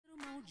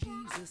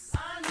Jesus.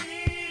 I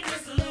need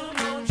just a little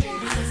more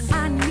Jesus.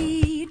 I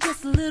need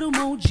just a little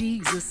more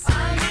Jesus.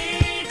 I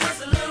need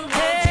just a little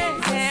more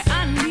Jesus. Yeah,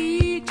 I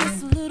need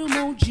just a little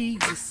more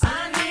Jesus.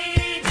 I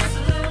need just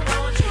a little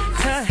more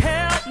Jesus to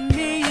help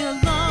me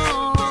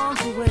along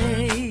the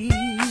way.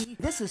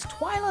 This is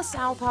Twyla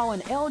Southall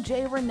and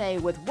LJ Renee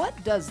with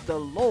What Does the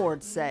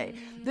Lord Say?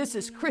 This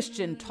is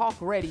Christian Talk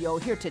Radio,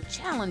 here to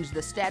challenge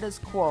the status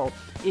quo.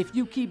 If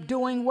you keep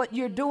doing what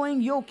you're doing,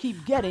 you'll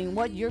keep getting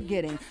what you're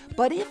getting.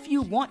 But if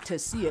you want to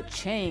see a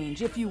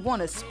change, if you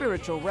want a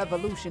spiritual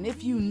revolution,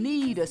 if you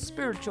need a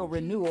spiritual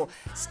renewal,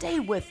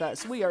 stay with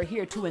us. We are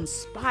here to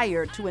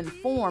inspire, to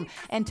inform,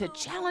 and to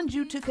challenge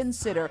you to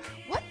consider,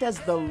 what does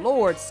the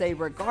Lord say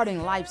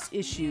regarding life's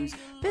issues?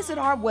 Visit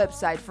our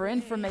website for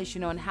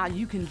information on how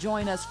you can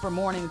join us for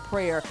morning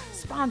prayer,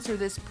 sponsor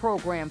this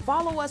program,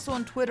 follow us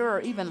on Twitter, or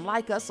even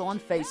like us on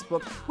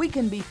Facebook. We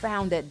can be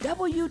found at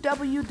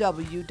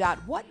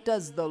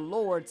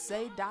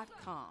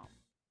www.whatdoesthelordsay.com.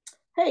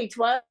 Hey,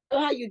 Twyla,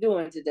 how you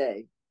doing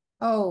today?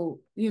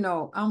 Oh,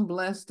 I'm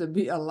blessed to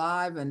be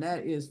alive, and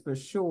that is for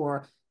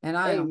sure. And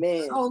I am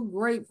Amen. so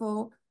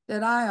grateful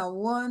that I am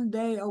one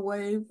day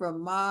away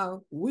from my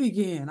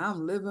weekend.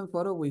 I'm living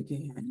for the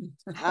weekend.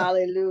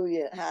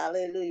 Hallelujah.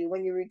 Hallelujah.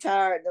 When you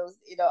retire, those,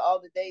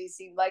 all the days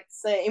seem like the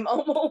same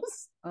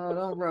almost. Oh,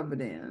 don't rub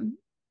it in.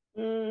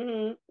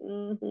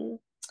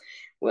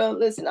 Well,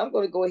 listen, I'm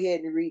going to go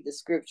ahead and read the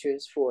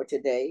scriptures for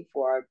today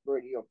for our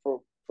radio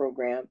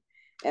program.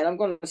 And I'm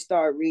going to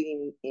start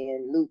reading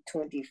in Luke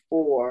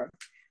 24,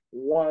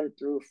 1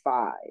 through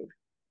 5.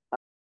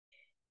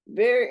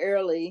 Very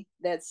early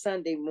that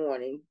Sunday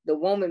morning, the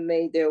woman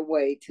made their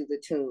way to the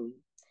tomb,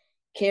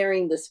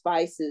 carrying the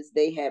spices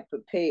they had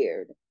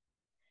prepared.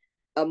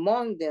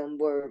 Among them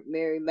were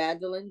Mary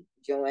Magdalene,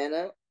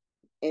 Joanna,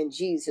 and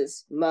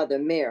Jesus' mother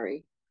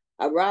Mary.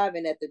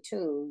 Arriving at the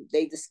tomb,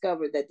 they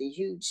discovered that the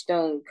huge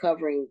stone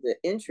covering the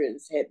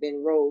entrance had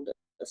been rolled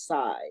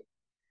aside.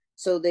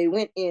 So they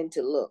went in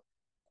to look,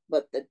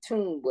 but the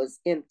tomb was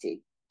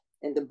empty,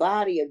 and the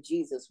body of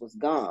Jesus was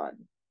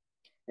gone.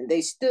 And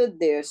they stood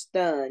there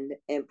stunned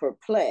and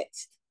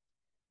perplexed.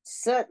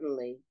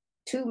 Suddenly,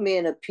 two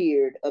men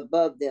appeared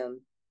above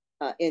them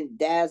in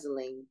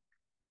dazzling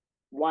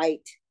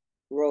white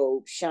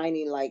robes,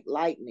 shining like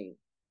lightning.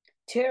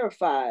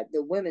 Terrified,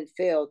 the women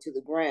fell to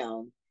the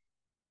ground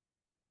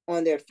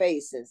on their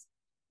faces.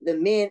 The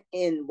men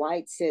in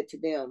white said to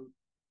them,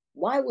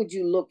 "Why would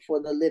you look for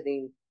the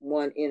living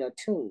one in a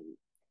tomb?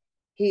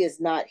 He is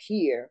not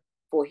here,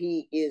 for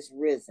he is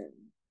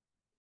risen."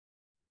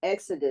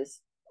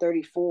 Exodus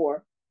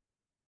 34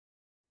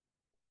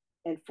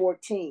 and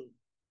 14.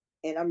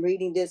 And I'm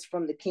reading this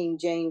from the King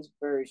James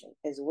Version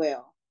as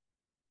well.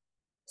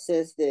 It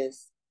says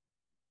this: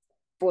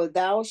 "For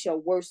thou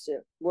shalt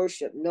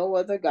worship no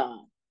other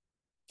God,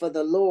 for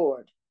the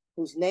Lord,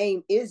 whose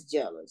name is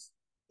jealous,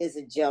 is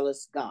a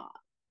jealous God."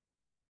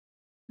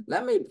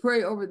 Let me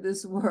pray over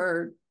this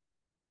word.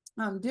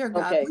 Dear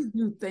God, Okay. we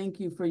do thank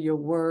you for your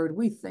word.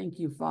 We thank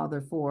you,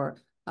 Father, for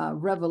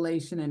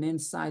revelation and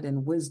insight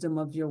and wisdom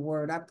of your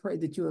word. I pray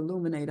that you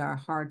illuminate our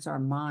hearts, our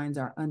minds,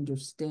 our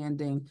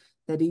understanding,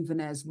 that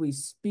even as we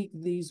speak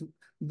the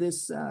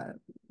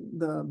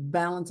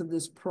balance of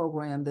this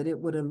program, that it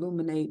would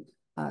illuminate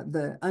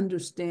the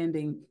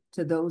understanding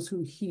to those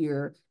who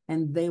hear,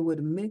 and they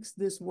would mix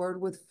this word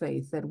with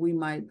faith, that we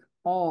might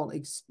all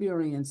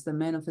experience the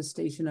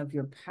manifestation of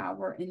your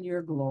power and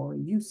your glory.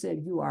 You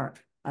said you are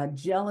a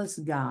jealous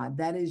God.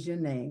 That is your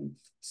name.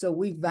 So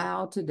we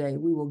vow today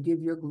we will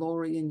give your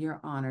glory and your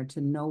honor to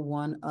no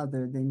one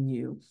other than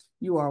you.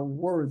 You are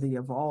worthy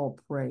of all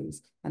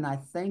praise. And I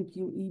thank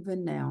you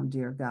even now,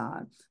 dear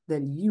God,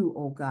 that you,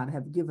 oh God,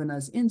 have given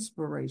us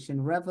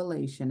inspiration,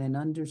 revelation, and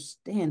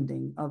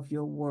understanding of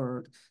your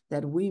word,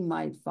 that we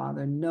might,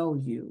 Father, know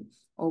you,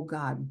 oh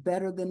God,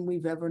 better than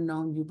we've ever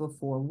known you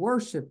before,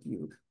 worship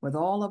you with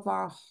all of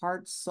our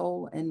heart,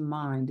 soul, and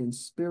mind, in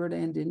spirit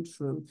and in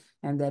truth,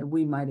 and that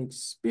we might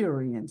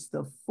experience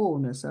the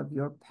fullness of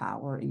your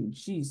power in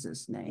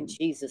Jesus' name. In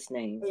Jesus'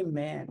 name.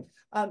 Amen.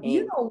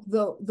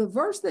 The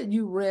verse that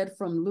you read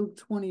from Luke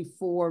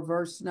 24,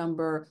 verse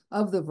number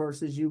 5,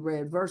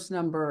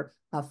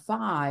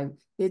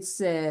 it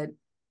said,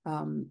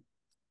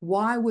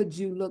 why would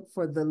you look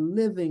for the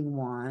living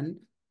one?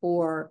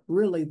 Or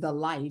really the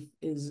life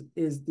is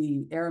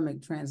the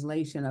Aramaic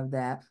translation of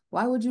that.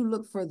 Why would you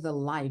look for the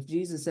life?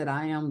 Jesus said,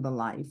 I am the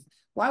life.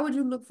 Why would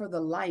you look for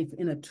the life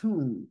in a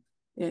tomb?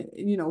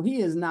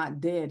 He is not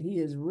dead. He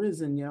is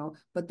risen,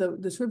 but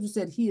the scripture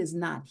said he is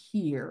not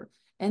here.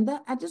 And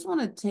that I just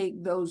want to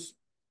take those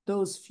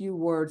few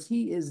words,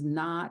 he is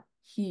not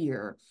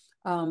here,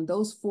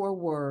 those 4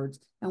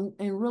 words, and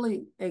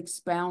really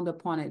expound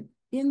upon it.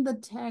 In the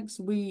text,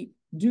 we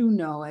do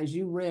know, as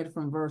you read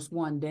from verse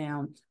 1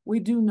 down, we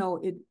do know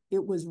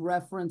it was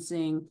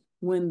referencing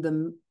when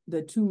the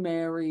 2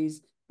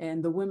 Marys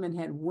and the women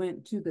had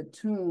went to the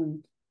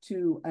tomb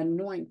to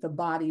anoint the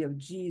body of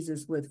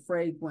Jesus with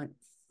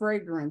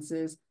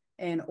fragrances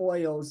and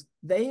oils.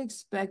 They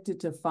expected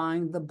to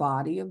find the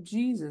body of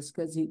Jesus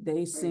because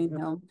they seen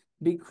him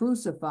be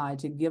crucified,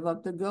 to give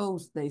up the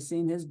ghost. They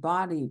seen his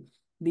body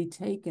be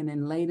taken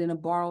and laid in a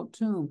borrowed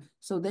tomb.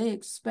 So they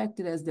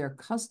expected, as their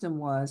custom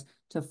was,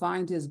 to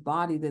find his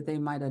body that they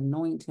might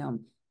anoint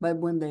him. But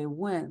when they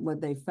went,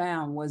 what they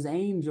found was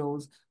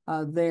angels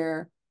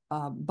there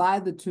by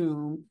the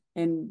tomb.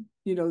 And,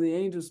 the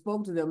angel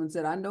spoke to them and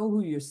said, I know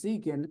who you're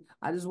seeking.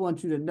 I just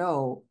want you to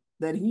know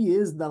that he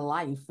is the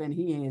life and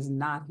he is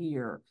not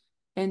here.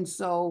 And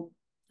so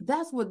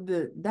that's what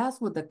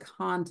the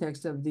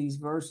context of these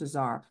verses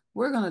are.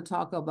 We're going to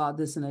talk about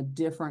this in a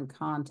different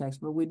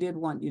context, but we did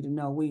want you to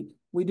know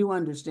we do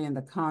understand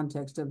the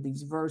context of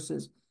these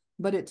verses.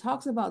 But it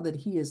talks about that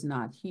he is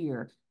not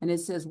here, and it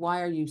says,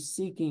 "Why are you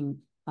seeking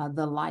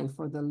the life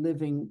or the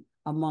living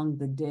among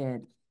the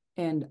dead?"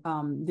 And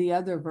the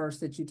other verse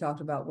that you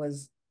talked about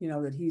was,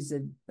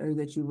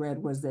 that you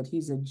read was that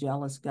he's a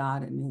jealous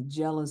God, and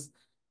jealous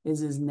is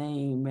his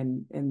name,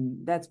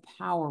 and that's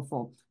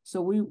powerful.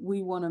 So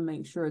we want to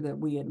make sure that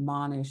we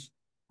admonish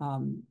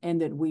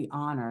and that we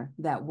honor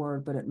that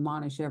word, but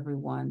admonish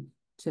everyone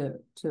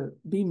to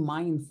be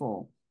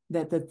mindful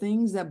that the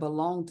things that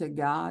belong to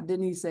God,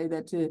 didn't he say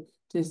that to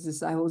his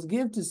disciples?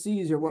 Give to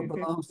Caesar what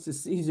belongs to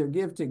Caesar,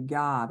 give to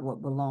God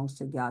what belongs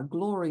to God.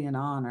 Glory and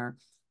honor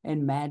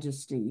and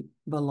majesty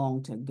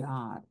belong to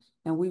God.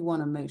 And we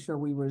want to make sure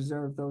we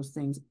reserve those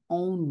things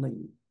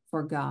only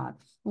for God.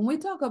 When we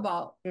talk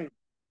about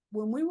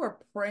when we were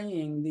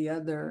praying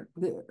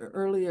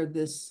earlier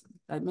this,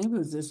 maybe it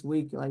was this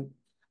week, like,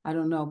 I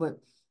don't know,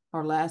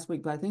 or last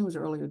week, but I think it was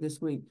earlier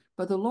this week,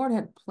 but the Lord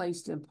had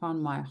placed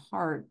upon my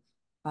heart,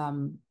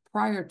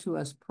 prior to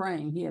us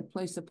praying, he had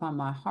placed upon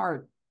my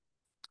heart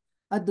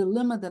a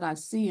dilemma that I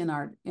see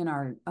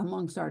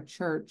amongst our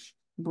church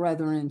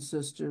brethren and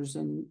sisters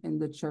in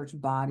the church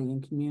body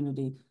and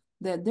community,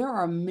 that there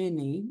are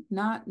many,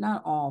 not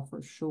all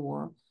for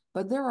sure,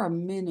 but there are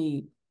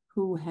many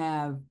who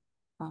have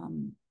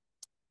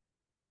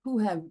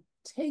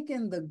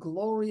taken the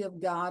glory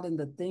of God and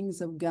the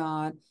things of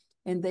God,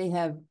 and they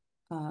have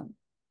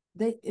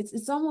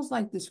it's almost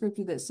like the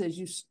scripture that says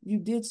you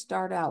did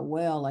start out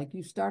well, like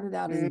you started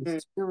out in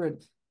the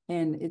spirit,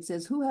 and it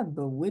says, who have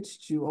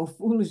bewitched you, O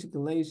foolish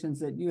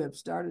Galatians, that you have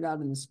started out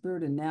in the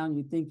spirit, and now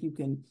you think you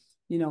can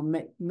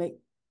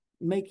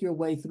make your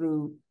way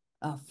through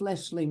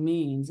fleshly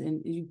means,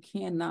 and you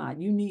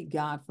cannot. You need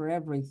God for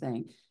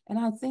everything. And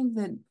I think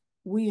that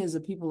we as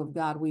a people of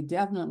God, we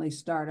definitely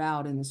start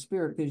out in the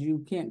spirit, because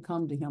you can't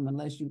come to him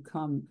unless you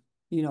come,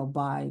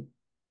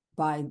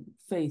 by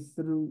faith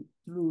through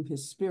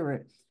his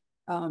spirit,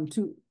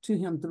 to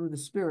him through the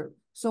spirit.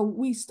 So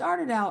we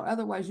started out,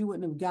 otherwise you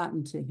wouldn't have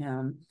gotten to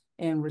him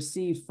and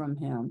received from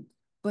him.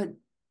 But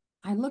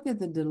I look at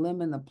the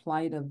dilemma and the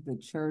plight of the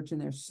church,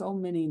 and there's so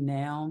many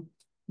now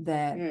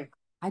that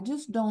I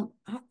just don't,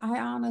 I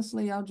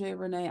honestly, LJ,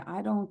 Renee,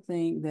 I don't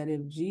think that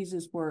if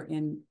Jesus were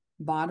in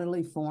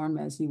bodily form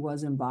as he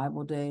was in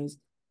Bible days,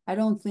 I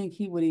don't think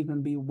he would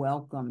even be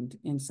welcomed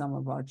in some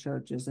of our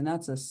churches. And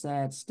that's a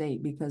sad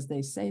state, because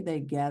they say they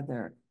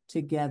gather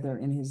together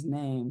in his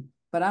name,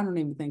 but I don't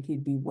even think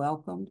he'd be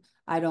welcomed.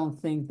 I don't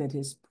think that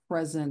his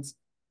presence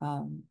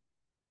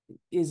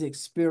is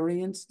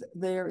experienced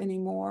there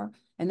anymore.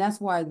 And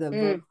that's why the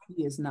verse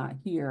he is not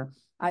here.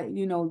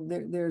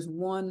 There's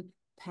one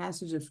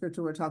passage of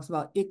scripture where it talks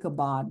about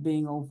Ichabod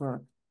being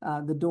over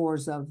the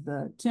doors of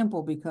the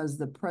temple because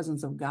the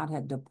presence of God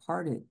had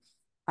departed.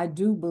 I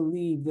do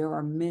believe there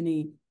are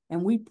many,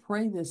 and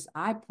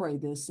I pray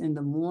this in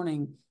the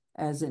morning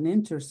as an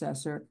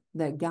intercessor,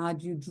 that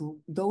God,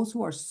 those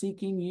who are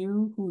seeking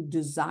you, who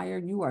desire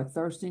you, are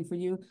thirsting for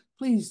you,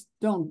 please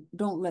don't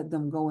let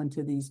them go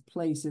into these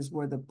places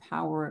where the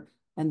power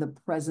and the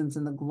presence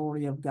and the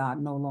glory of God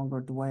no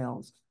longer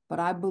dwells. But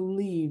I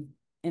believe,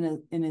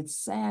 and it's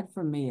sad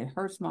for me, it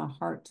hurts my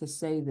heart to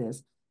say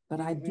this,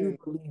 but I do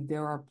believe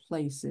there are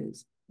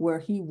places where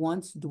he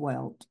once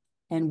dwelt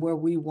and where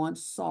we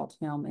once sought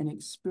him and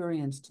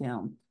experienced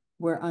him,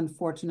 where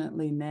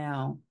unfortunately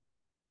now,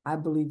 I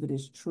believe it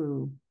is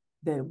true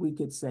that we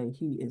could say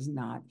he is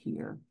not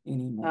here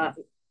anymore.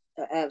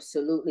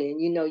 Absolutely. And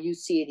you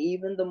see it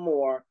even the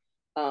more.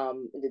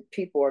 The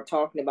people are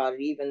talking about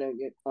it even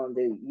on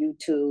the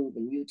YouTube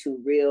and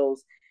YouTube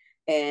Reels.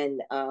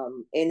 And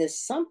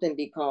it's something,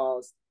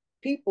 because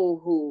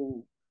people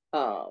who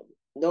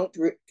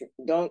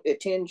don't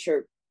attend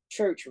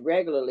church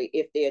regularly,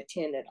 if they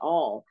attend at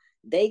all,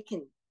 they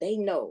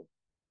know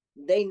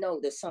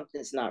that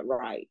something's not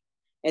right.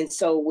 And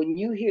so when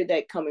you hear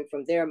that coming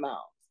from their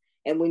mouths,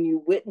 and when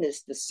you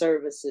witness the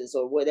services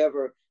or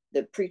whatever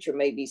the preacher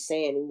may be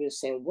saying, and you're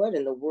saying, what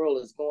in the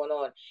world is going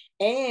on?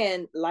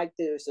 And like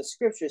there's a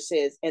scripture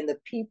says, and the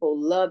people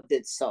loved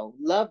it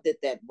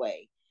that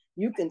way.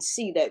 You can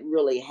see that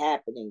really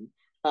happening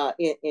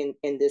in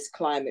this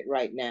climate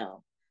right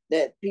now,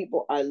 that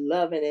people are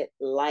loving it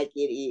like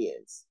it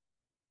is.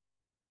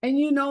 And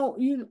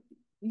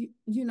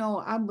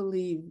I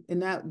believe,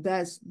 and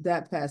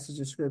that passage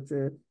of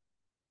scripture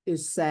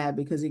is sad,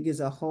 because it gives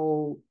a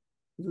whole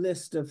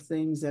list of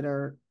things that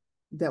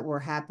were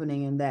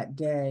happening in that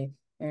day,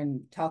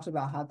 and talks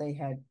about how they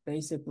had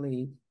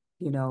basically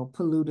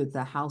polluted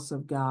the house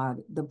of God,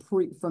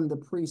 from the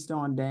priest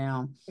on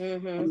down.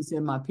 And he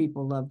said, my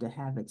people love to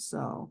have it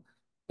so.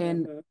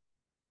 And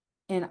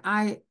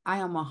I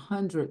am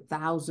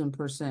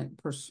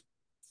 100,000%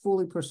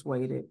 fully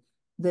persuaded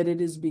that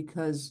it is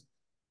because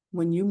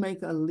when you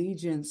make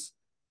allegiance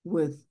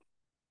with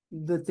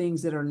the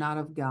things that are not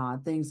of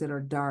God, things that are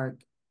dark,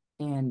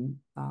 and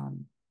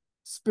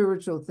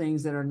spiritual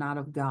things that are not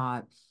of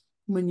God,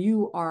 when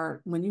you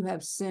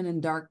have sin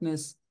and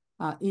darkness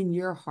in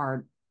your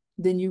heart,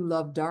 then you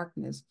love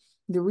darkness.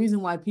 The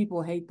reason why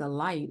people hate the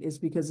light is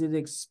because it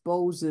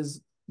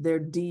exposes their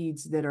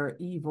deeds that are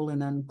evil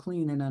and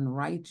unclean and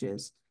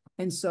unrighteous.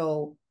 And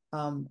so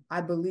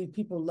I believe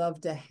people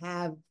love to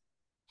have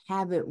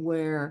it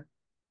where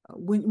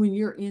when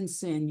you're in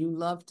sin, you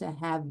love to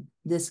have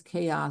this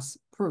chaos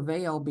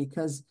prevail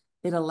because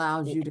it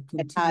allows you to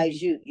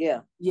continue.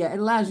 It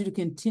allows you to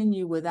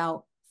continue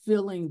without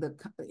feeling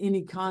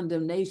any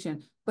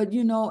condemnation. But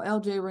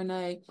LJ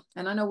Renee,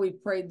 and I know we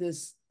prayed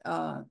this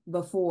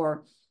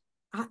before.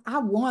 I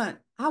want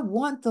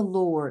the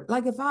Lord.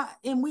 Like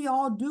and we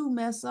all do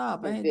mess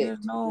up.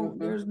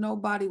 There's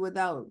nobody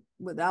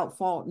without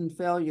fault and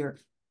failure.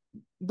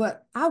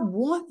 But I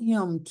want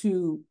him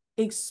to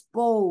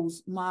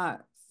expose my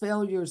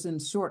failures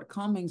and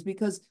shortcomings,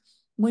 because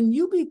when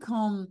you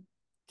become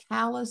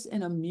callous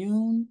and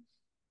immune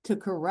to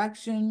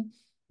correction,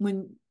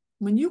 when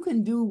you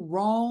can do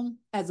wrong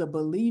as a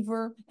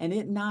believer and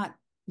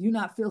you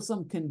not feel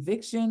some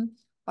conviction,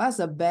 that's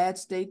a bad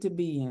state to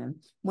be in.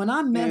 When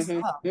I mess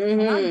up,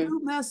 and I do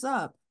mess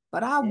up,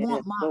 but I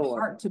want my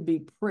heart to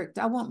be pricked.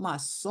 I want my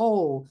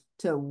soul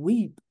to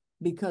weep,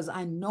 because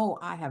I know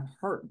I have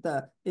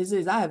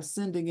I have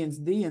sinned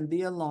against thee and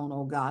thee alone,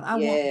 oh God. I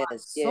want my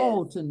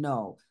soul to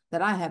know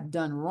that I have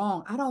done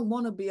wrong. I don't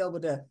want to be able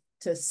to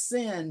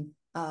sin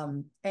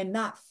and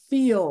not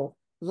feel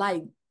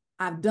like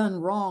I've done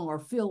wrong, or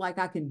feel like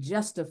I can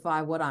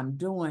justify what I'm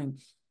doing.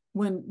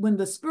 When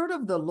the Spirit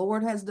of the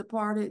Lord has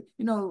departed,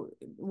 when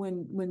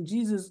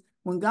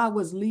God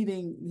was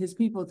leading his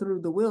people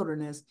through the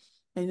wilderness,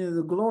 and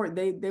the glory,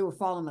 they were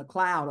following a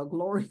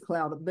glory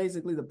cloud,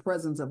 basically the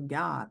presence of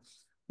God.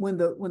 When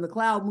the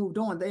cloud moved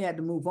on, they had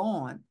to move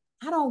on.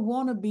 I don't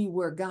want to be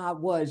where God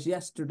was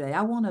yesterday.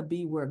 I want to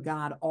be where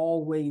God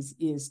always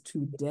is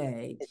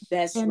today.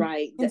 That's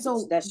right. And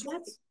so that's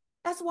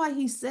why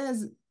he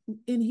says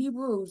in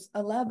Hebrews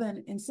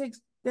 11:6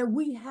 that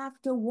we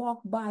have to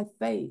walk by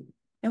faith.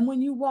 And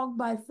when you walk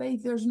by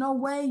faith, there's no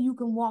way you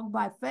can walk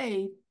by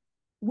faith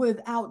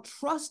without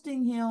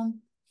trusting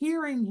him,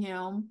 hearing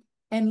him,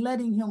 and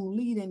letting him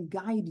lead and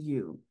guide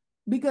you.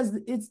 Because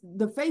it's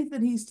the faith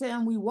that he's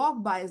saying we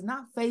walk by is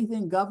not faith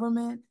in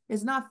government.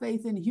 It's not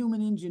faith in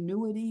human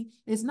ingenuity.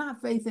 It's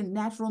not faith in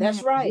natural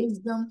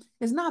wisdom.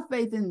 It's not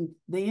faith in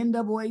the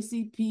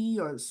NAACP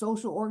or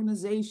social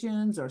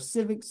organizations or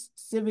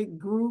civic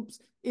groups.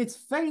 It's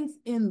faith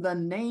in the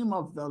name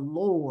of the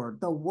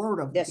Lord, the word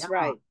of God. That's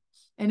right.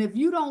 And if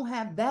you don't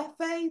have that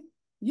faith,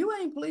 you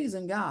ain't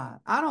pleasing God.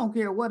 I don't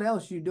care what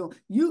else you do.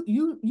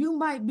 You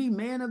might be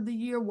man of the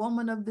year,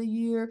 woman of the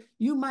year.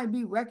 You might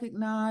be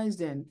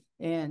recognized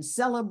and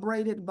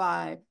celebrated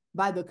by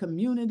the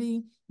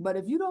community. But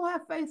if you don't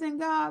have faith in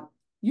God,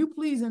 you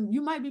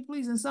might be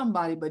pleasing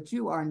somebody, but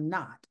you are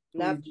not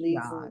pleasing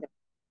God.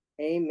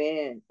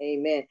 Amen.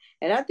 Amen.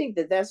 And I think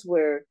that's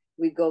where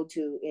we go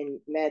to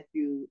in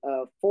Matthew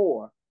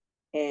 4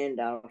 and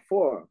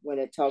 4, when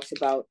it talks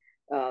about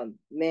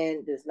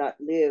man does not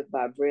live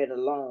by bread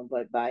alone,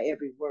 but by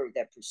every word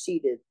that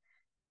proceedeth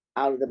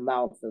out of the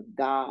mouth of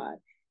God.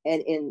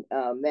 And in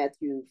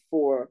Matthew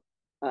 4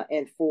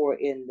 and 4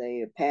 in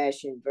the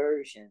Passion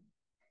Version,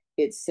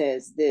 it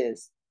says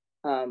this: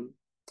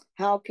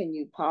 how can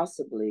you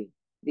possibly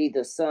be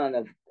the son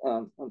of?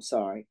 I'm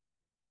sorry.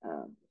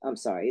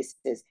 It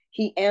says,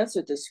 he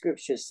answered the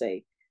scripture,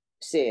 said,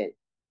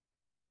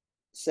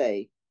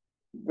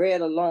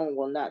 bread alone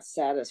will not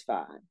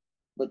satisfy,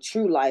 but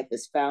true life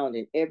is found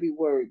in every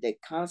word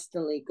that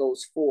constantly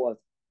goes forth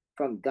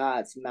from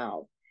God's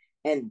mouth.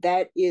 And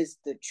that is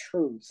the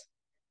truth,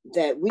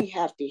 that we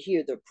have to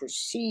hear the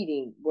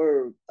preceding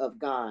word of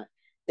God.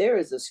 There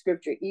is a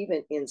scripture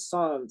even in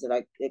Psalms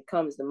that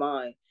comes to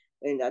mind,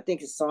 and I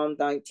think it's Psalm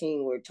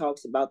 19, where it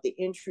talks about the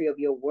entry of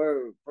your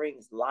word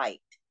brings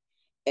light.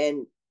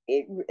 And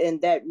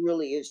that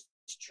really is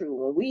true.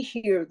 When we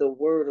hear the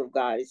word of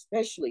God,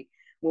 especially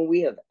when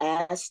we have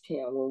asked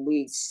him, when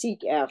we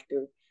seek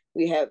after,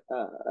 we have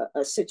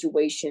a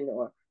situation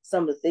or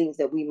some of the things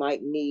that we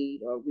might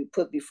need or we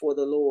put before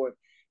the Lord.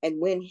 And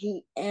when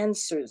he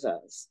answers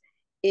us,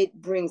 it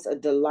brings a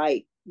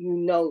delight. You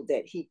know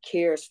that he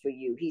cares for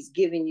you. He's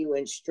giving you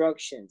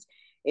instructions.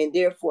 And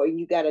therefore,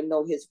 you got to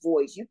know his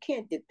voice. You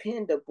can't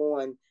depend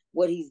upon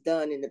what he's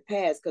done in the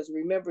past, because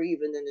remember,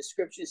 even in the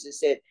scriptures, it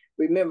said,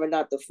 remember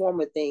not the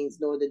former things,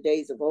 nor the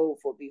days of old,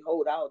 for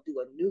behold, I'll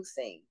do a new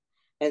thing.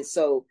 And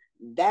so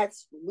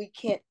we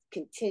can't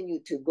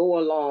continue to go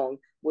along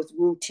with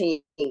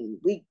routine.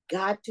 We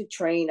got to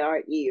train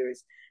our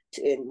ears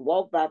and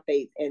walk by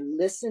faith and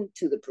listen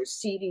to the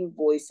preceding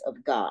voice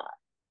of God.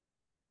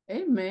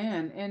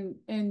 Amen.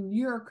 And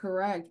you're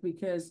correct,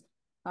 because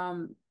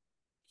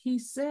he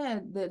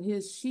said that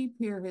his sheep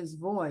hear his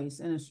voice,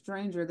 and a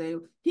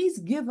stranger he's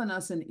given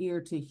us an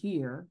ear to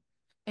hear,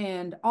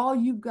 and all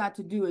you've got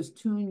to do is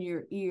tune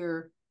your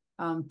ear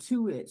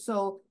to it.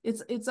 So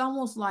it's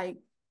almost like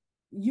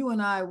you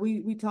and I,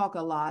 we talk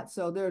a lot.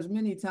 So there's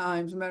many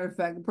times, matter of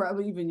fact,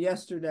 probably even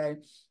yesterday,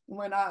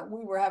 when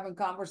we were having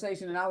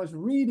conversation and I was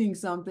reading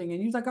something and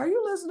he was like, "Are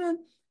you listening?"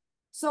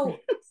 So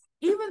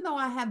even though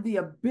I have the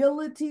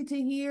ability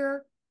to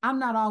hear, I'm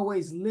not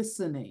always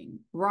listening,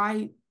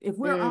 right? If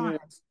we're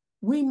honest,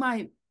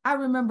 I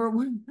remember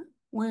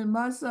when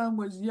my son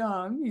was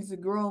young, he's a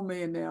grown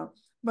man now,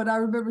 but I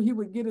remember he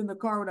would get in the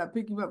car when I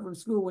pick him up from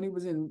school when he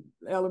was in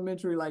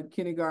elementary, like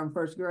kindergarten,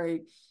 first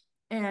grade.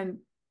 And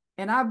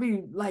I'd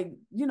be like,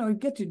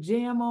 get your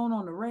jam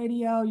on the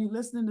radio, you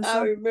listening to I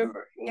something.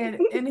 remember.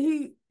 And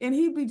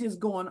he'd be just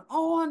going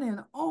on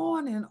and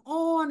on and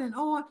on and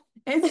on.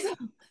 And so,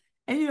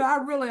 and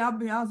I'll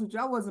be honest with you,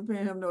 I wasn't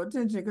paying him no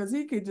attention because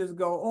he could just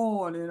go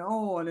on and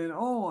on and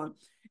on.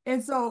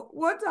 And so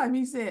one time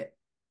he said,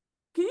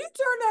 "Can you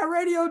turn that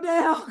radio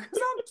down? Because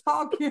I'm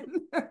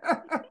talking."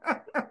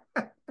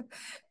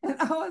 And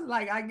I was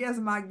like, I guess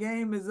my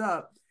game is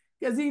up,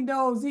 because he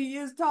knows he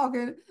is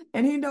talking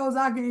and he knows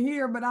I can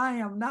hear, but I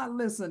am not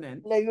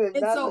listening. No, you are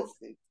And not so,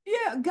 listening.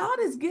 yeah, God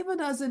has given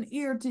us an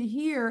ear to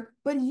hear,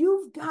 but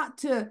you've got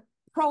to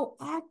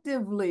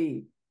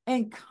proactively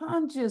and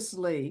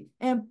consciously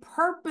and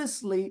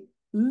purposely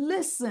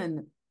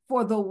listen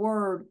for the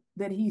word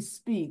that he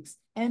speaks,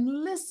 and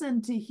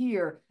listen to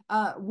hear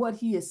what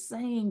he is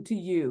saying to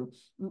you.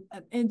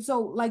 And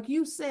so, like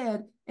you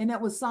said, and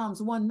that was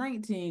Psalms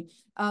 119,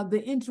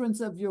 the entrance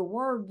of your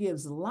word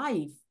gives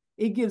life.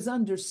 It gives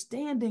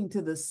understanding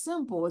to the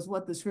simple, is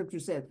what the scripture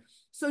said.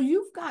 So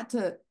you've got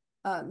to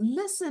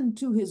listen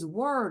to his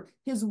word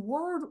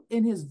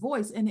in his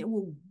voice, and it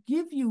will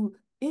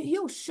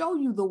he'll show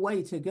you the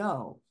way to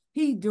go.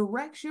 He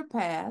directs your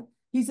path.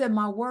 He said,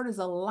 "My word is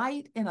a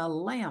light and a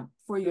lamp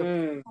for your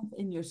path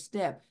and your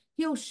step."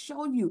 He'll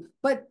show you.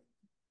 But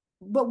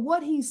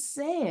what he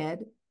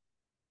said,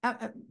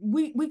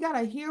 we got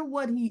to hear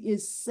what he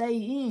is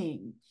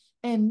saying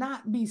and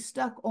not be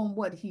stuck on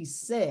what he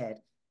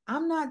said.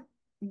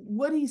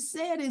 What he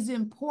said is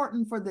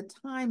important for the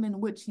time in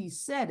which he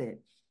said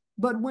it.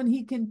 But when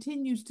he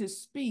continues to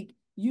speak,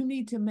 you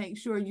need to make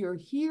sure you're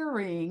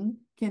hearing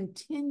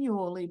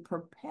continually,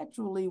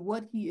 perpetually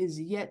what he is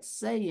yet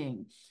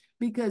saying.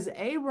 Because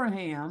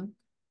Abraham,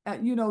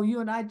 you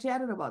and I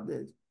chatted about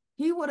this,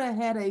 he would have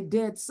had a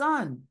dead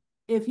son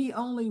if he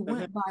only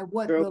went by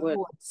what the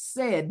Lord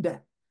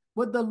said.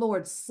 What the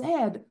Lord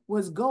said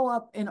was, "Go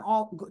up and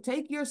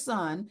take your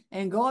son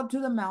and go up to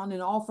the mountain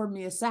and offer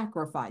me a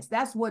sacrifice."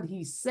 That's what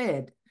he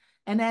said.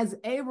 And as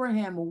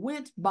Abraham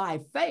went by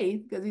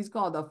faith, because he's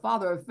called the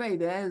father of faith,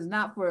 that is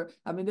not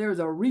there's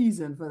a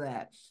reason for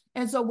that.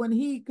 And so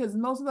because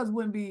most of us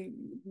wouldn't be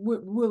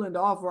willing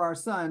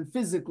to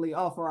physically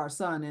offer our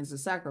son as a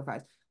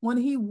sacrifice. When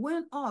he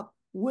went up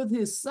with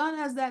his son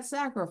as that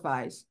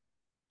sacrifice,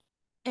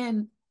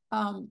 and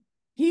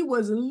he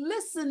was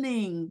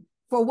listening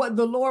for what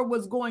the Lord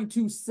was going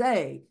to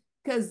say,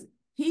 because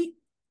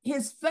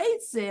his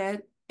faith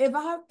said, if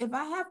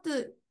I have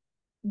to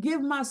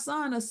give my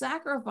son a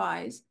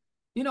sacrifice,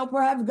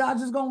 perhaps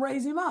God's just gonna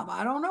raise him up.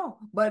 I don't know,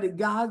 but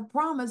God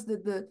promised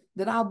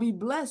that I'll be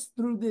blessed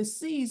through this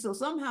seed, so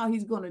somehow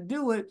he's gonna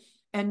do it.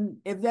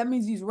 And if that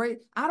means he's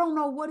raised, I don't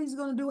know what he's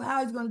gonna do,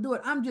 how he's gonna do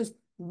it. I'm just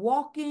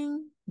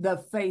walking the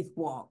faith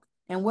walk.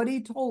 And what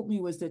he told me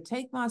was to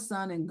take my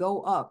son and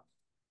go up.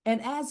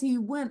 And as he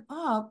went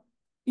up,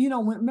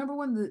 remember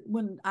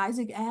when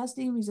Isaac asked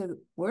him, he said,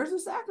 "Where's the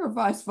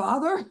sacrifice,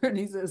 Father?" And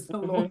he says, "The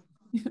Lord,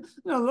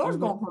 the Lord's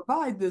gonna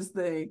provide this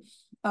thing.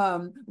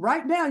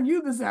 Right now,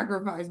 you the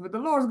sacrifice, but the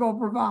Lord's gonna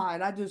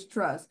provide. I just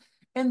trust."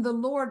 And the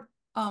Lord,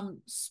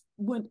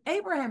 when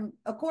Abraham,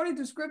 according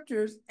to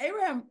scriptures,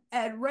 Abraham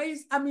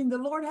the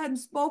Lord hadn't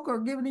spoke or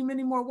given him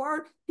any more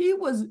word. He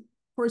was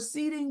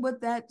proceeding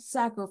with that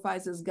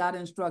sacrifice as God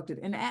instructed.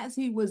 And as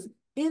he was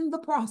in the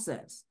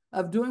process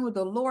of doing what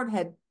the Lord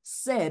had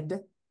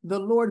said, the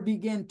Lord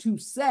began to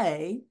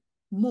say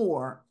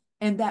more.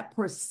 And that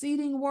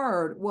preceding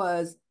word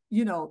was,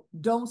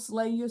 "Don't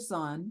slay your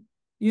son.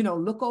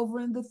 Look over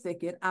in the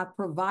thicket. I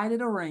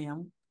provided a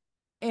ram."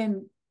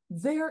 And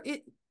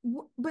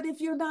but if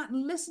you're not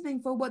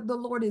listening for what the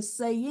Lord is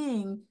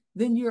saying,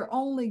 then you're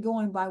only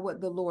going by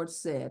what the Lord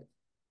said.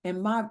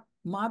 And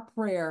my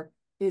prayer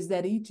is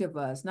that each of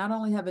us not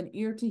only have an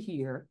ear to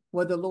hear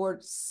what the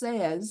Lord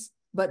says,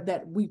 but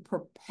that we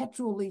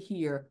perpetually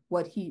hear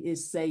what he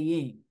is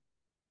saying.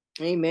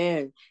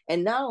 Amen.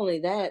 And not only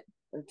that,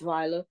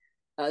 Twyla,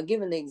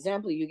 given the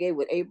example you gave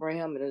with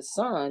Abraham and his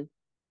son,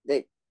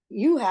 that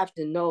you have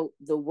to know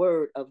the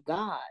word of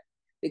God.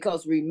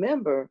 Because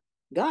remember,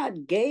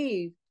 God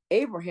gave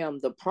Abraham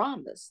the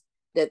promise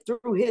that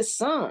through his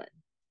son,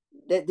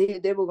 that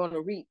they were going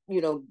to reap,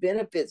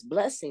 benefits,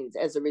 blessings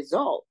as a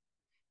result.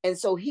 And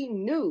so he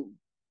knew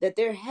that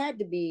there had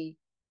to be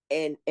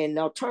an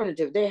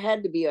alternative. There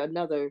had to be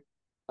another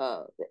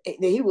that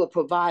he will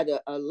provide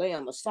a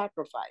lamb, a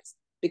sacrifice,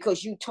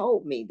 because you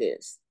told me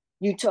this.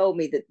 You told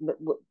me that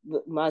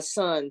my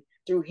son,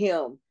 through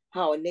him,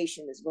 how a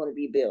nation is going to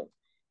be built.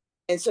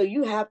 And so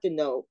you have to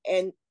know.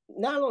 And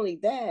not only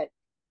that,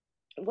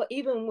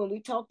 even when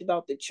we talked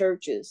about the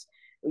churches,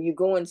 when you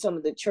go in some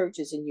of the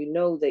churches and you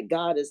know that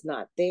God is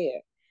not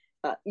there,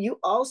 you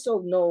also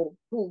know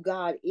who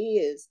God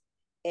is.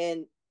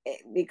 And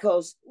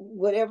because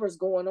whatever's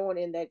going on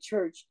in that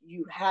church,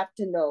 you have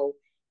to know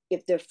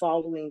if they're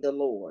following the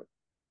Lord,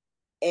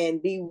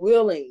 and be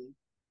willing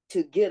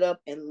to get up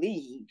and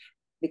leave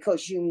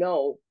because you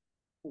know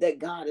that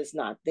God is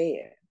not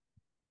there.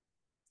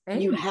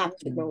 Amen. You have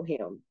to know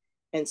him.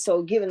 And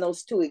so given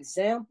those two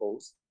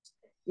examples,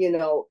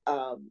 you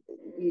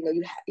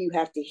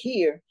have to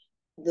hear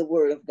the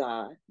word of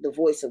God, the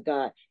voice of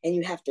God, and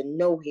you have to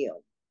know him.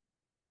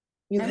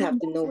 You have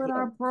to know what him.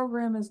 Our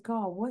program is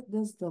called, What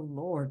Does the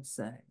Lord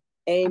Say?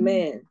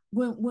 Amen. I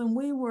mean, when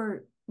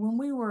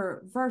we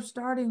were first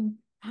starting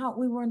out,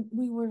 we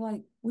were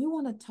like, we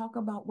want to talk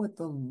about what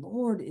the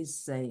Lord is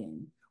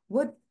saying.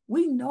 What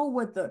we know,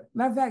 what the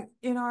matter of fact,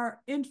 in our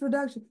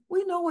introduction,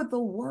 we know what the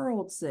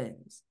world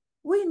says.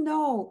 We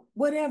know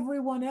what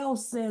everyone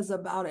else says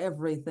about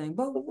everything,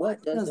 but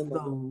what does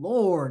the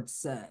Lord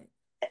say?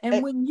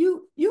 And when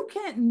you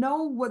can't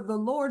know what the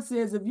Lord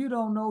says if you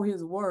don't know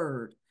his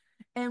word.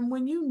 And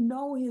when you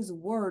know his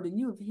word and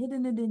you have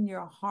hidden it in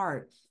your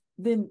heart,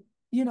 then,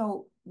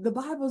 the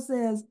Bible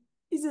says,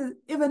 he says,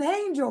 if an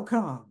angel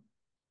come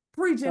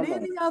preaching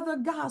any other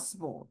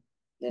gospel,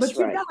 but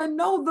you got to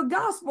know the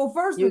gospel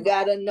first of all. You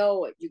got to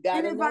know it. You got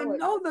to know it. And if I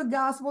know the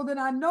gospel, then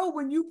I know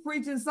when you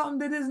preaching something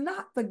that is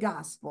not the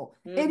gospel.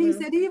 And he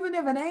said, even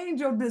if an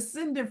angel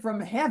descended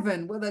from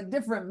heaven with a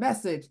different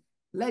message,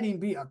 let him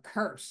be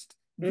accursed.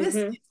 This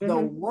is the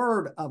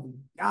word of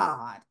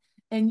God.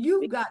 And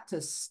you've got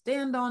to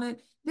stand on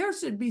it. There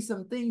should be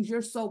some things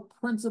you're so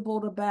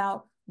principled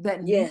about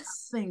that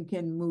nothing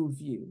can move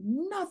you.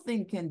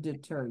 Nothing can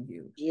deter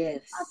you.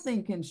 Yes.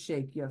 Nothing can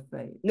shake your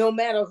faith. No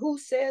matter who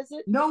says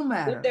it. No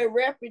matter. What their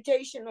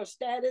reputation or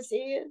status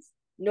is.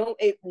 No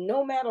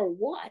matter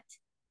what.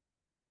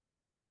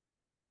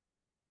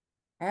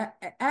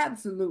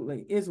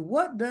 Absolutely. It's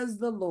what does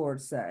the Lord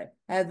say?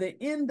 At the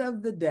end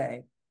of the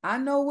day, I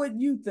know what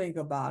you think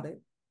about it.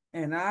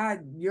 And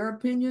your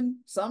opinion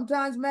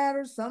sometimes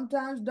matters,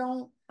 sometimes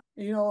don't,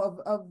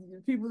 of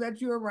people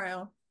that you're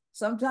around.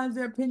 Sometimes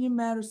their opinion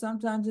matters,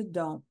 sometimes it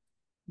don't.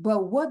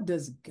 But what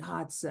does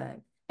God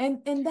say?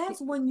 And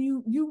that's when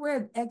you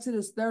read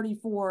Exodus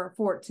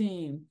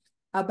 34:14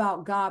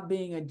 about God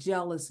being a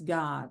jealous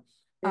God.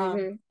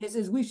 It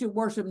says we should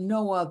worship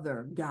no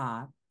other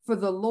God, for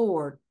the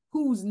Lord,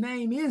 whose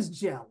name is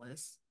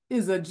jealous,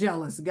 is a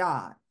jealous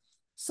God.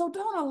 So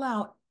don't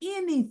allow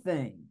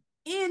anything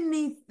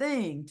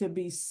to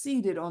be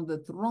seated on the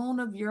throne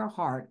of your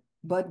heart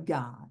but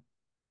God.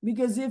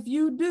 Because if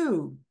you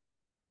do,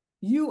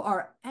 you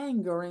are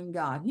angering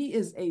God. He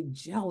is a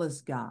jealous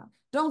God.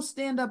 Don't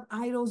stand up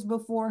idols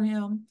before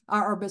him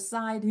or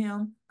beside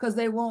him, because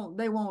they won't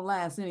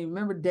last any.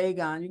 Remember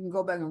Dagon, you can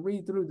go back and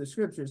read through the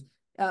scriptures.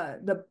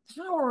 The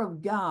power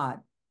of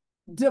God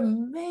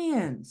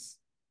demands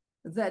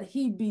that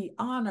he be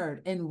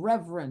honored and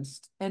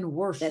reverenced and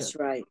worshiped. That's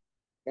right.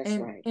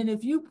 And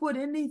if you put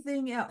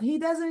anything else,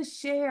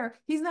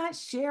 he's not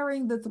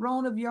sharing the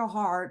throne of your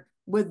heart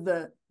with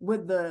the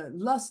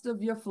lust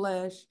of your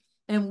flesh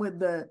and with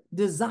the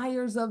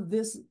desires of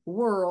this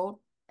world.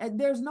 And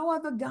there's no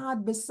other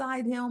God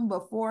beside him,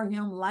 before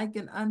him,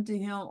 likened unto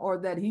him, or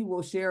that he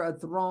will share a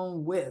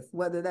throne with,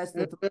 whether that's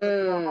the throne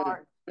of your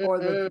heart or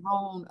the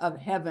throne of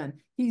heaven.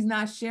 He's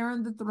not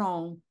sharing the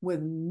throne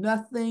with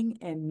nothing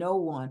and no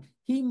one.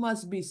 He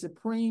must be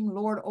supreme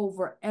Lord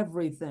over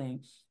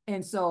everything.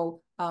 And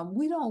so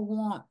we don't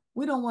want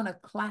to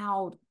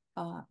cloud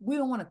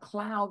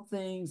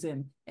things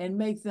and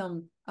make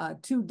them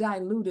too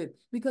diluted,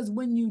 because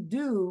when you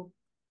do,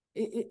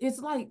 it's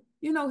like,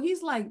 he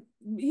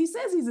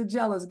says he's a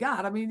jealous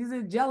God. I mean, he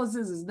said jealous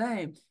is his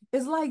name.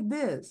 It's like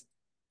this.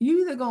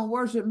 You either going to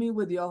worship me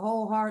with your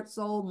whole heart,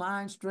 soul,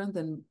 mind, strength,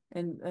 and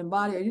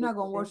body, or you're not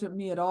going to worship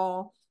me at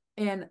all.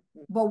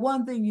 But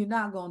one thing you're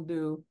not going to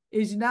do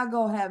is you're not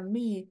going to have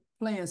me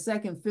playing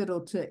second fiddle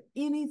to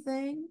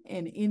anything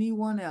and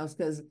anyone else,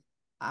 because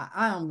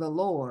I am the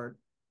Lord,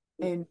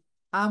 and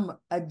I'm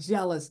a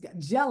jealous God.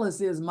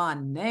 Jealous is my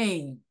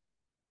name.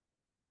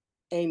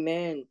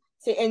 Amen.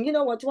 See, and you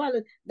know what,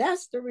 Twyla,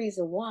 that's the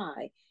reason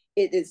why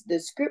it is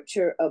the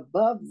scripture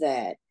above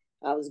that.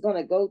 I was going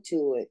to go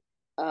to it.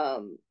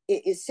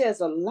 It says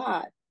a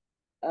lot,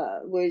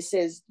 where it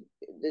says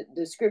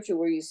the scripture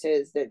where he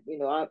says that,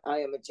 I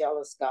am a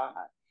jealous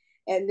God.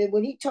 And then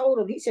when he told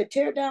him, he said,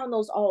 tear down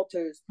those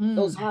altars,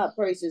 those high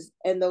places,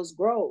 and those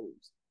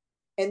groves.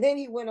 And then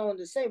he went on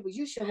to say, well,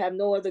 you shall have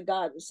no other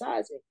God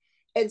besides me.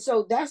 And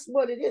so that's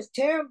what it is.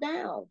 Tear them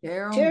down.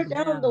 Tear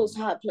down those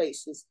high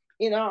places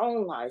in our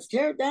own lives.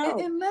 Tear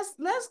down. And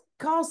let's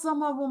call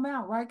some of them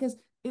out, right? Because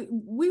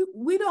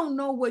we don't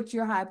know what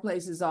your high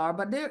places are,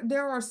 but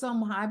there are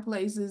some high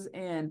places,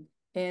 and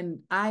and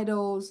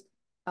idols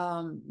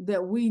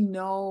that we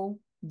know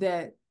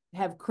that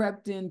have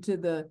crept into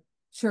the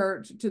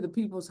church, to the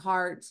people's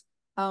hearts.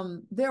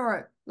 There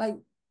are, like,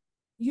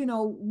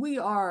 we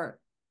are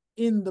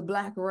in the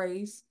Black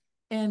race,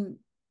 and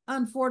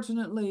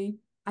unfortunately,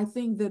 I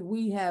think that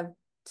we have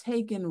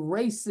taken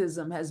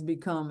racism has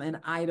become an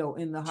idol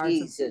in the hearts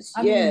of. Jesus,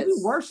 I mean, we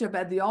yes. worship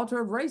at the altar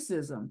of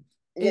racism.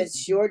 Yes,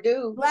 sure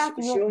do.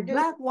 Sure do.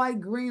 Black,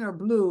 white, green, or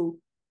blue.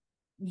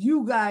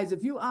 You guys,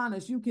 if you're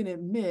honest, you can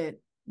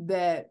admit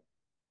that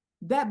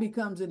that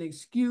becomes an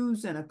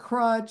excuse and a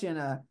crutch and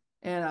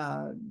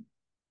a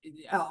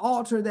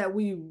altar that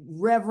we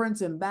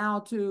reverence and bow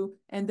to,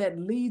 and that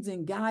leads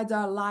and guides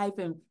our life,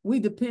 and we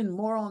depend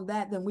more on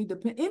that than we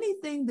depend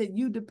anything that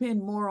you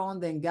depend more on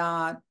than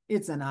God.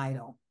 It's an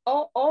idol.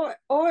 Or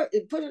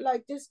put it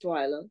like this,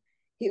 Twyla.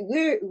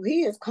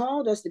 He has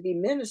called us to be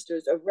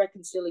ministers of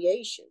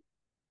reconciliation.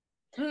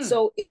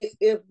 So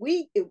if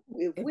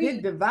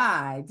it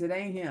divides, it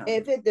ain't him.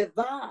 If it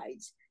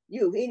divides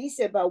you, and he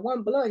said, by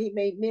one blood he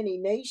made many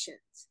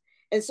nations.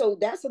 And so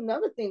that's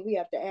another thing we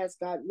have to ask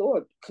God,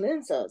 Lord,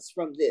 cleanse us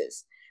from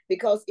this,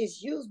 because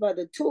it's used by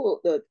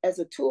as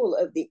a tool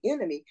of the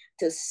enemy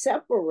to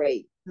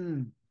separate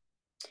and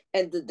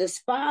to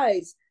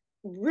despise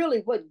really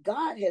what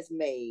God has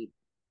made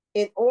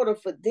in order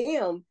for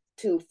them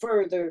to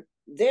further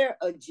their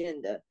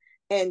agenda.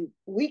 And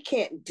we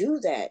can't do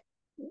that.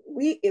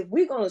 If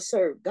we're going to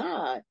serve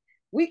God,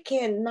 we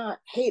cannot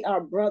hate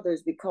our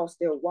brothers because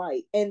they're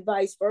white, and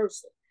vice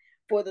versa.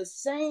 For the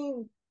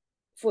same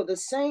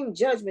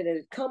judgment that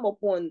has come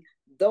upon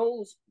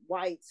those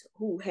whites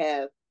who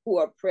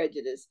are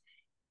prejudiced,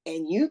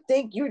 and you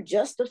think you're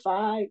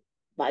justified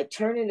by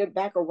turning it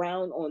back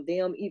around on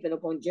them, even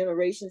upon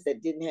generations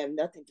that didn't have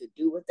nothing to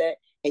do with that,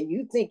 and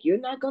you think you're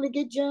not going to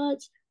get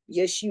judged?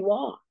 Yes, you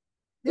are,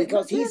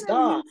 because he's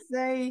God.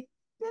 Didn't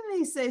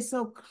he say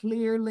so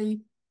clearly,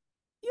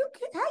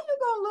 how you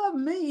gonna love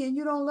me and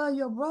you don't love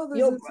your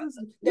brothers and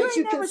sisters? You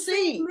ain't never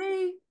seen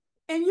me,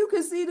 and you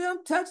can see them,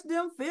 touch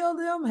them, feel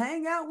them,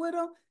 hang out with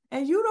them,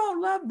 and you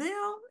don't love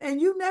them,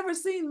 and you've never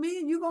seen me,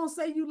 and you gonna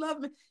say you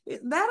love me?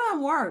 That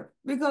don't work,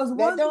 because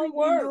one thing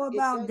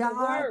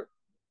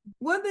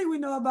we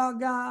know about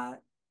God,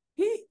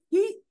 he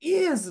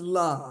is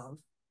love.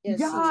 Yes,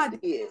 God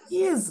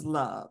is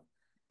love,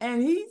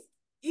 and he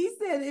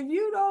said, if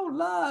you don't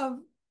love,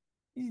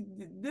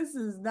 this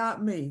is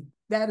not me.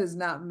 That is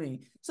not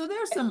me. So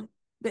there's some,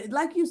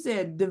 like you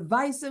said,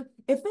 divisive.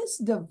 If it's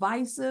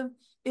divisive,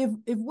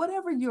 if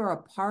whatever you're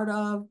a part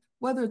of,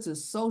 whether it's a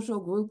social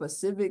group, a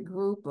civic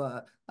group,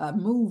 a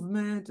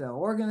movement, an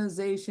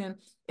organization,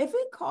 if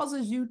it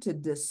causes you to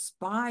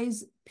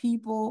despise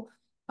people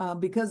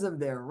because of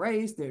their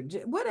race, their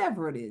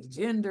whatever it is,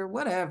 gender,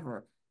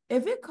 whatever,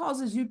 if it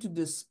causes you to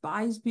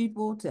despise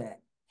people, to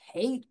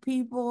hate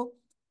people,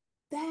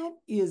 that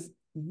is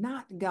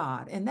not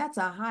God. And that's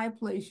a high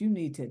place you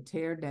need to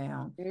tear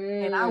down.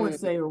 And I would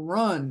say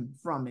run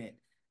from it.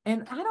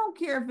 And I don't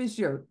care if it's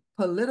your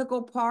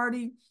political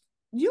party.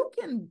 You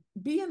can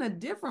be in a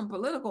different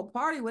political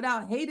party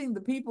without hating the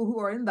people who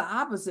are in the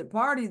opposite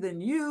party than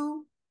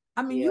you.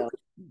 I mean,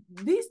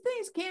 these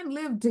things can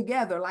live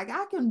together. Like,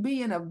 I can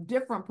be in a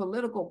different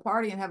political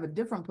party and have a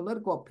different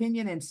political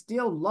opinion and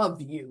still love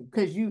you,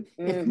 because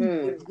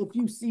if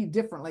you see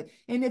differently.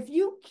 And if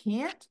you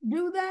can't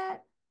do that,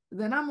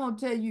 then I'm going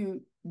to tell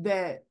you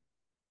that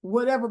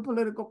whatever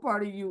political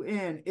party you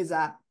in is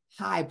a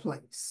high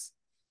place.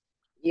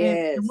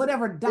 Yes. And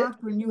whatever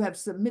doctrine you have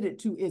submitted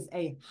to is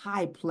a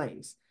high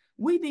place.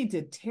 We need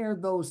to tear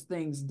those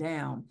things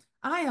down.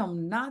 I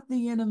am not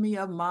the enemy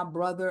of my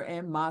brother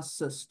and my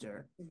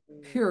sister,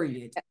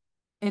 period.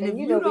 And if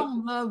you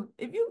don't love,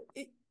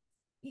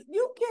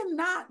 you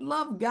cannot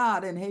love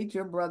God and hate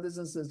your brothers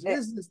and sisters.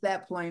 This is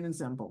that plain and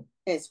simple.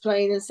 It's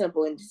plain and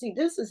simple. And see,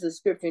 this is a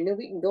scripture, and then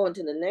we can go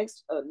into the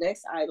next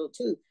idol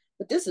too.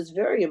 But this is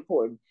very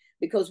important,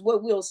 because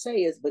what we'll say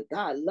is, "But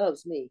God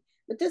loves me."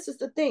 But this is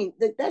the thing,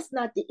 that's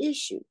not the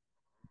issue.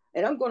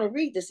 And I'm going to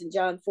read this in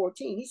John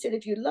 14. He said,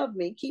 "If you love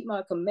me, keep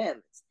my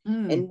commandments.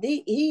 And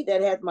he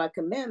that hath my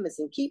commandments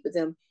and keepeth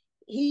them,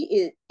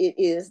 it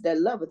is that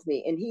loveth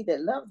me. And he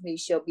that loveth me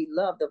shall be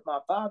loved of my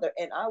Father,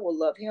 and I will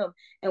love him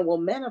and will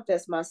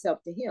manifest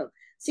myself to him."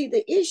 See,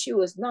 the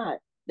issue is not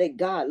that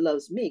God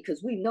loves me,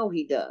 because we know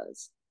he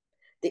does.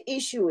 The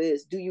issue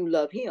is, do you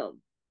love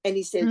him? And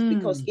he says,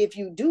 because if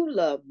you do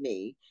love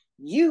me,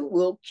 you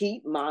will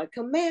keep my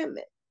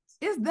commandments.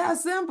 It's that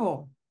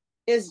simple.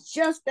 It's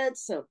just that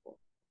simple.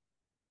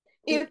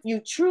 If you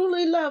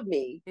truly love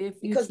me,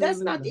 because that's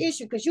not the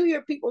issue, because you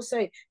hear people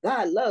say,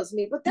 God loves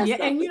me, but that's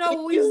not and the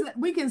issue.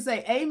 We can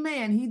say,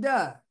 amen, he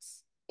does.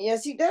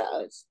 Yes, he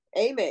does.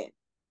 Amen.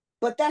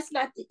 But that's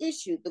not the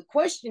issue. The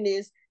question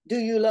is, do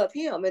you love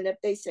him? And if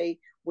they say,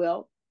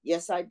 well,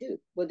 yes, I do,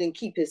 well, then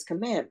keep his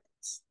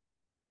commandments.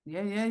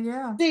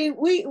 Yeah. See,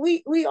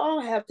 we all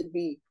have to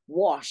be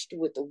washed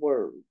with the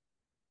word.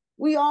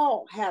 We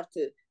all have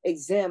to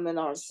examine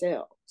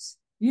ourselves.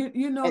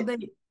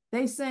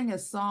 They sang a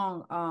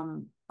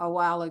song a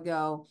while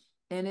ago,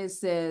 and it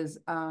says,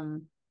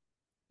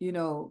 you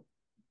know,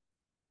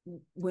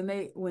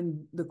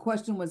 when the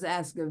question was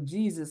asked of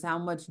Jesus, how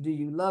much do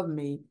you love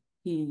me?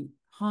 He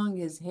hung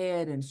his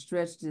head and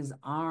stretched his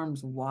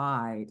arms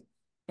wide,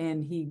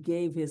 and he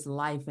gave his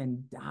life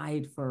and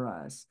died for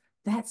us.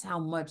 That's how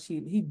much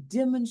he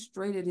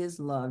demonstrated his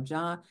love.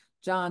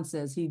 John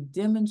says he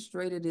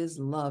demonstrated his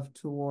love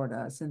toward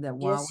us, and that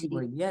while Yes, we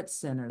were yet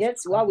sinners,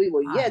 yes, while we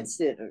were yet died.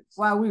 sinners.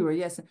 While we were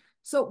yet sinners.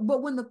 So,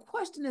 but when the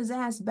question is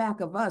asked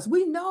back of us,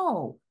 we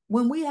know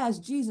when we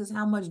asked Jesus,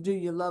 how much do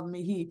you love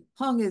me? He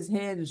hung his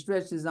head and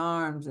stretched his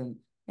arms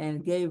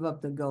and gave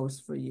up the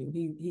ghost for you.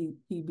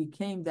 He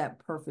became that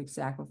perfect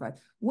sacrifice.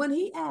 When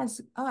he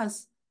asks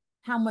us,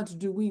 how much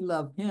do we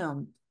love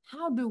him?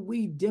 How do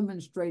we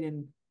demonstrate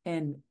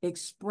and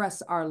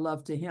express our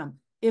love to him?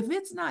 If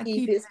it's not Keep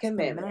keeping his his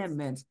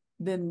commandments,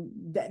 then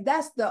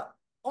that's the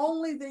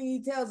only thing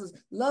he tells us.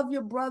 Love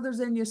your brothers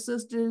and your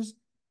sisters.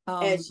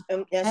 That's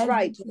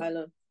right,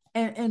 Tyler.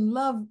 And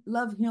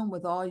love him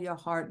with all your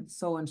heart,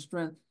 soul, and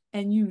strength.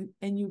 And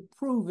you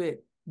prove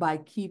it by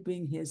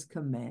keeping his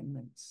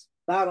commandments.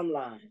 Bottom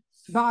line.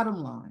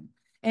 Bottom line.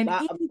 And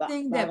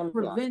anything that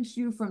prevents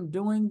you from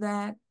doing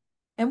that,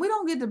 and we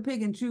don't get to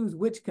pick and choose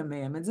which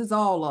commandments, it's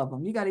all of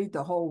them. You got to eat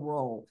the whole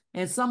roll.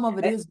 And some of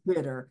it is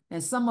bitter,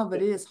 and some of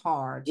it is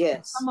hard,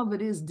 yes, some of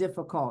it is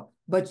difficult,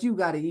 but you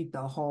got to eat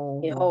the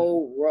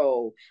whole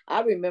roll.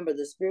 I remember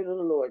the Spirit of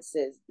the Lord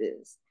says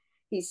this.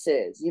 He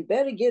says, you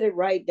better get it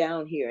right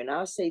down here. And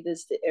I'll say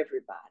this to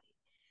everybody.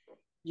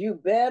 You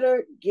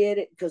better get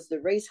it, because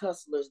the race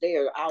hustlers, they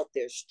are out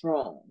there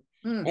strong.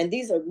 And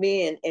these are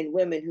men and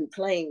women who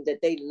claim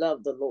that they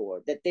love the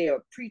Lord, that they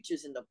are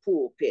preachers in the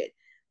pulpit,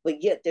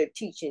 but yet they're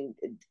teaching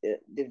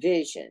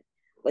division.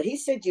 But he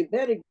said, you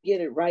better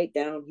get it right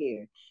down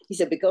here. He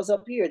said, because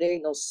up here, there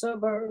ain't no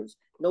suburbs,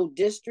 no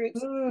districts,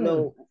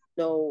 no,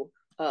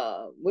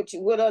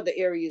 what other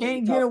areas?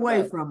 Can't get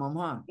away from them,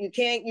 huh? You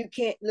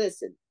can't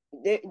listen.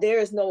 There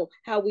is no,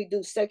 how we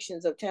do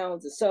sections of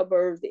towns, the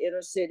suburbs, the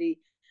inner city.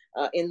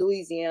 In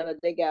Louisiana,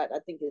 they got, I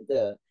think,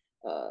 the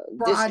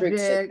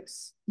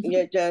districts.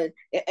 We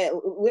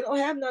don't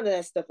have none of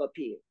that stuff up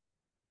here.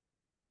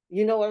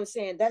 You know what I'm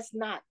saying? That's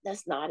not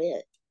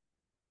it.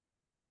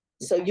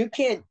 So you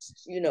can't,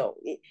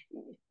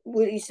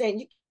 what he's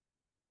saying.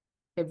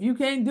 If you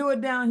can't do it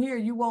down here,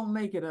 you won't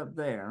make it up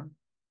there.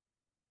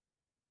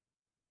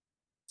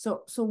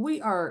 So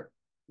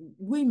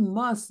we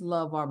must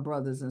love our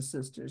brothers and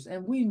sisters,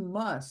 and we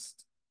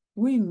must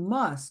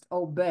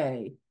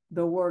obey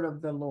the word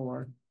of the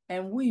Lord,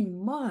 and we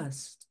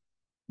must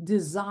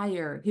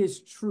desire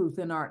his truth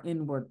in our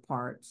inward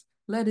parts.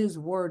 Let his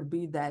word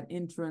be that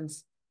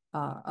entrance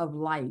of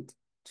light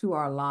to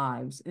our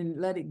lives, and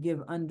let it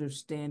give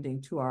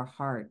understanding to our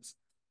hearts,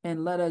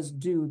 and let us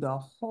do the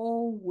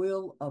whole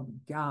will of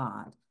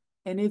God.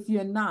 And if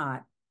you're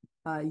not,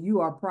 you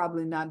are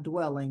probably not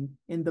dwelling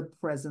in the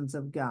presence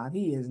of God.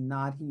 He is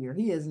not here.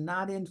 He is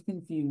not in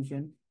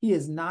confusion. He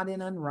is not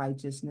in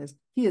unrighteousness.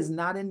 He is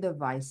not in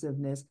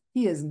divisiveness.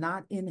 He is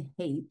not in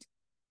hate.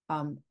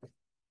 And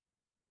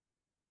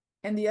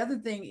the other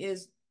thing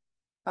is,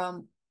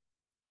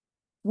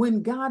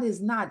 when God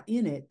is not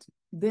in it,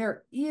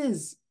 there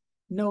is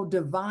no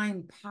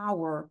divine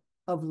power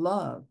of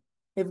love.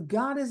 If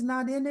God is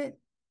not in it,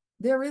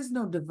 there is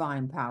no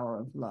divine power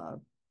of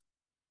love.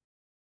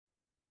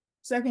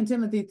 2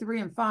 Timothy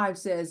 3:5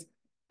 says,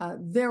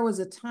 there was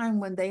a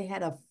time when they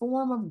had a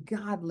form of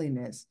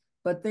godliness,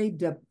 but they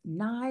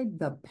denied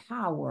the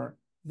power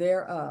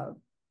thereof.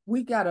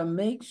 We got to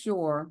make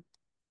sure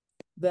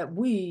that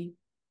we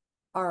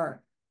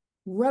are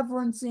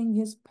reverencing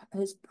his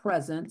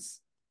presence,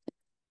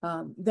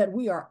 that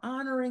we are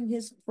honoring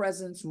his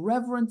presence,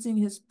 reverencing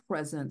his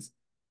presence,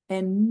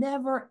 and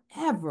never,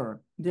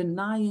 ever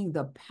denying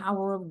the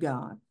power of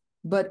God.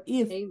 But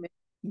if Amen.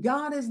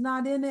 God is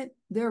not in it,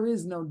 there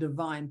is no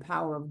divine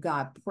power of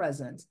God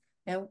present.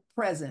 And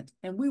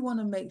we want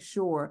to make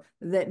sure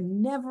that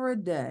never a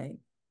day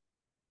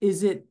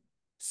is it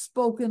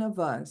spoken of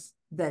us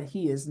that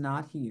he is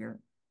not here.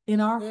 In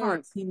our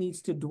hearts, he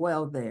needs to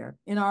dwell there.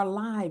 In our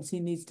lives, he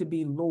needs to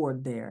be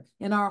Lord there.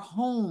 In our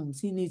homes,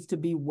 he needs to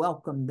be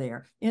welcome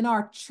there. In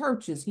our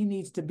churches, he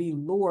needs to be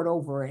Lord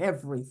over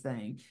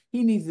everything.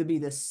 He needs to be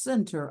the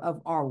center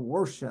of our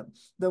worship,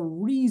 the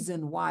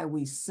reason why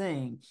we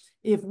sing.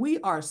 If we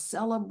are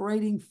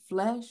celebrating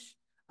flesh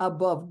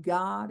above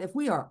God, if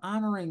we are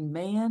honoring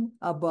man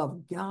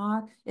above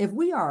God, if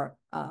we are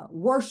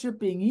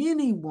worshiping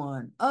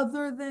anyone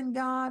other than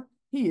God,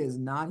 he is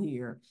not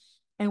here.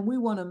 And we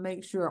want to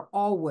make sure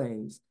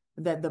always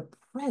that the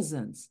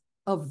presence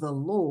of the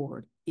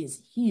Lord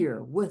is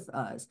here with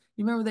us.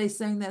 You remember they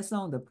sang that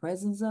song, "The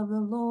presence of the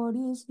Lord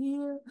is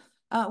here"?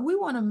 We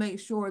want to make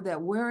sure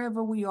that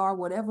wherever we are,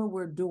 whatever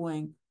we're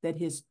doing, that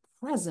his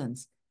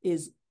presence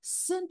is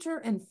center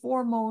and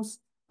foremost,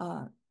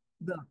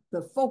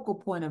 the focal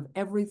point of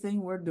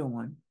everything we're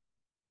doing.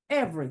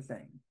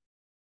 Everything.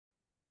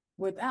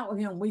 Without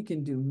him, we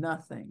can do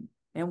nothing.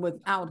 And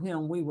without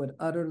him, we would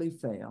utterly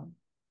fail.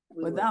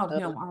 Without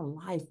him, our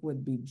life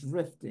would be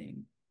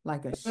drifting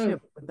like a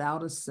ship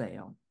without a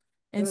sail.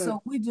 And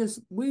so we just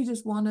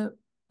want to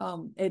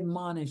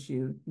admonish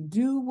you.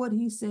 Do what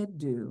he said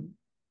do.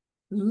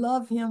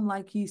 Love him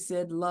like he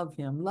said love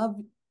him.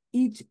 Love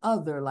each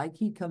other like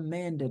he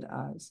commanded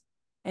us.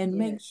 And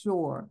make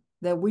sure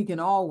that we can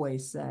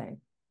always say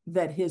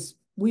that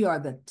we are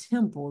the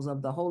temples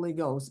of the Holy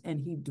Ghost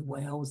and he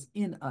dwells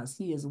in us.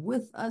 He is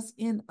with us,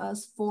 in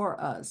us, for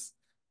us.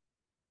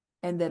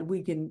 And that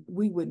we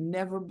would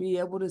never be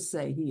able to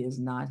say he is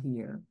not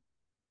here.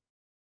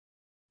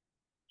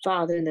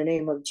 Father, in the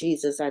name of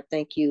Jesus, I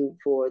thank you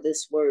for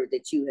this word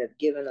that you have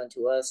given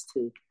unto us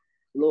to,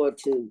 Lord,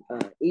 to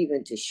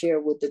even to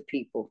share with the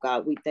people.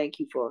 God, we thank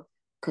you for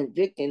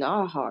convicting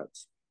our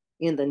hearts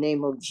in the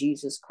name of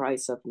Jesus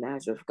Christ of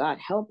Nazareth. God,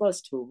 help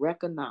us to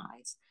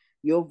recognize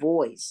your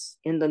voice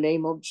in the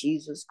name of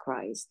Jesus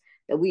Christ,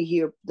 that we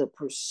hear the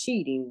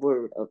preceding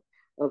word of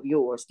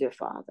yours, dear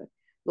Father.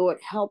 Lord,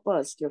 help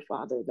us, dear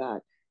Father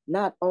God,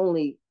 not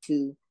only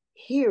to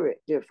hear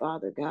it, dear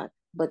Father God,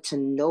 but to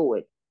know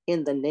it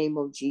in the name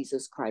of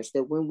Jesus Christ,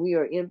 that when we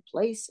are in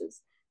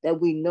places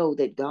that we know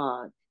that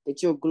God,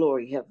 that your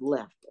glory have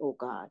left, oh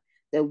God,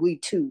 that we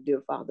too,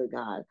 dear Father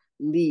God,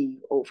 leave,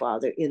 oh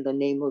Father, in the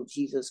name of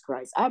Jesus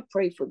Christ. I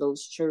pray for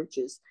those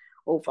churches,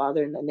 oh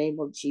Father, in the name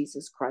of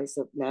Jesus Christ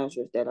of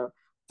Nazareth, that are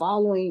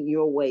following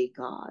your way,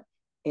 God,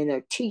 and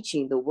are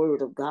teaching the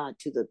word of God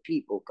to the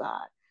people,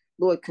 God.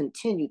 Lord,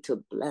 continue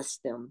to bless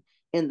them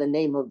in the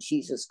name of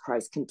Jesus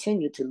Christ.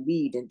 Continue to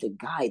lead and to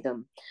guide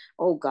them,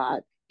 oh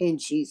God, in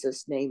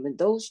Jesus' name. And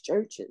those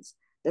churches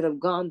that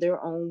have gone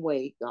their own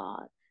way,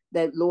 God,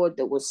 that Lord,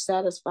 that will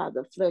satisfy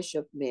the flesh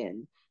of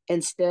men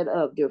instead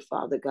of, dear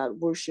Father God,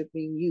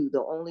 worshiping you,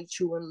 the only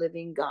true and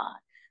living God,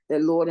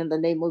 that Lord, in the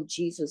name of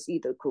Jesus,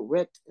 either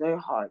correct their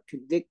heart,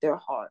 convict their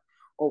heart,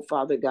 oh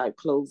Father God,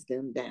 close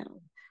them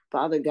down.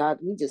 Father God,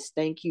 we just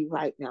thank you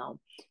right now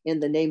in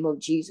the name of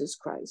Jesus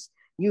Christ.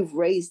 You've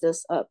raised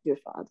us up, dear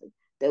Father,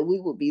 that we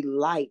will be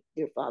light,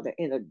 dear Father,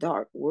 in a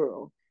dark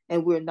world.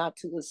 And we're not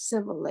to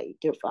assimilate,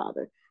 dear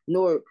Father,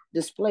 nor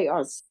display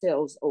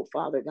ourselves, oh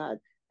Father God,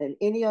 in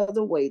any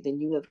other way than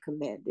you have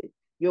commanded.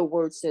 Your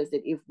word says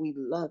that if we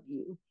love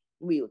you,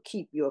 we will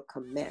keep your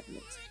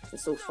commandments. And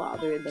so,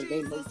 Father, in the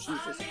name of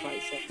Jesus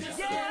Christ,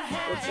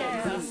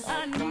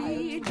 I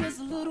need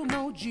just a little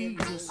more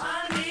Jesus.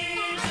 I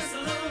need just a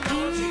little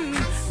more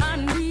Jesus. I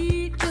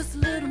need just a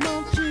little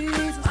more Jesus.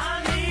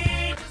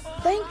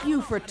 Thank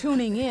you for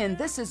tuning in.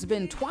 This has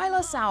been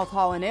Twyla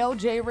Southall and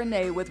LJ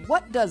Renee with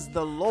What Does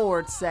the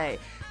Lord Say?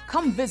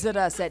 Come visit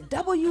us at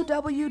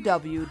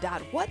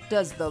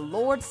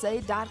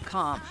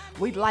www.whatdoesthelordsay.com.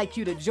 We'd like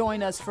you to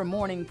join us for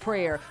morning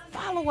prayer.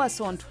 Follow us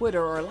on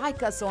Twitter or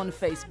like us on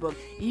Facebook.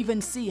 Even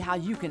see how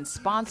you can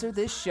sponsor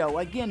this show.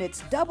 Again,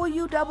 it's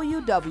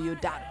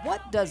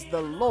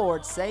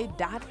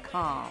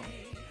www.whatdoesthelordsay.com.